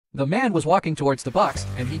The man was walking towards the box,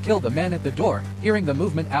 and he killed the man at the door. Hearing the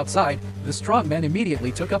movement outside, the strongmen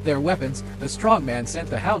immediately took up their weapons. The strongman sent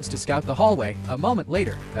the hounds to scout the hallway. A moment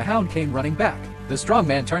later, the hound came running back. The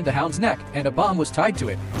strongman turned the hound's neck, and a bomb was tied to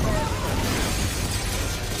it.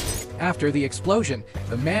 After the explosion,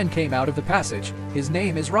 the man came out of the passage. His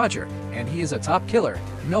name is Roger, and he is a top killer.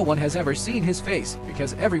 No one has ever seen his face,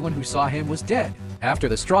 because everyone who saw him was dead. After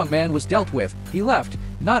the strongman was dealt with, he left.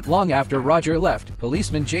 Not long after Roger left,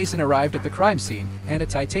 policeman Jason arrived at the crime scene, and a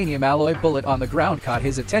titanium alloy bullet on the ground caught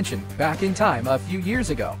his attention. Back in time a few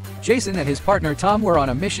years ago, Jason and his partner Tom were on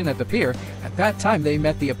a mission at the pier. At that time they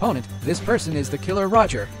met the opponent. This person is the killer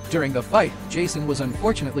Roger. During the fight, Jason was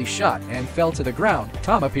unfortunately shot and fell to the ground.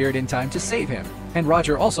 Tom appeared in time to save him, and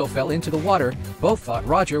Roger also fell into the water. Both thought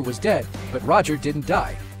Roger was dead, but Roger didn't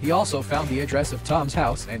die. He also found the address of Tom's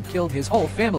house and killed his whole family.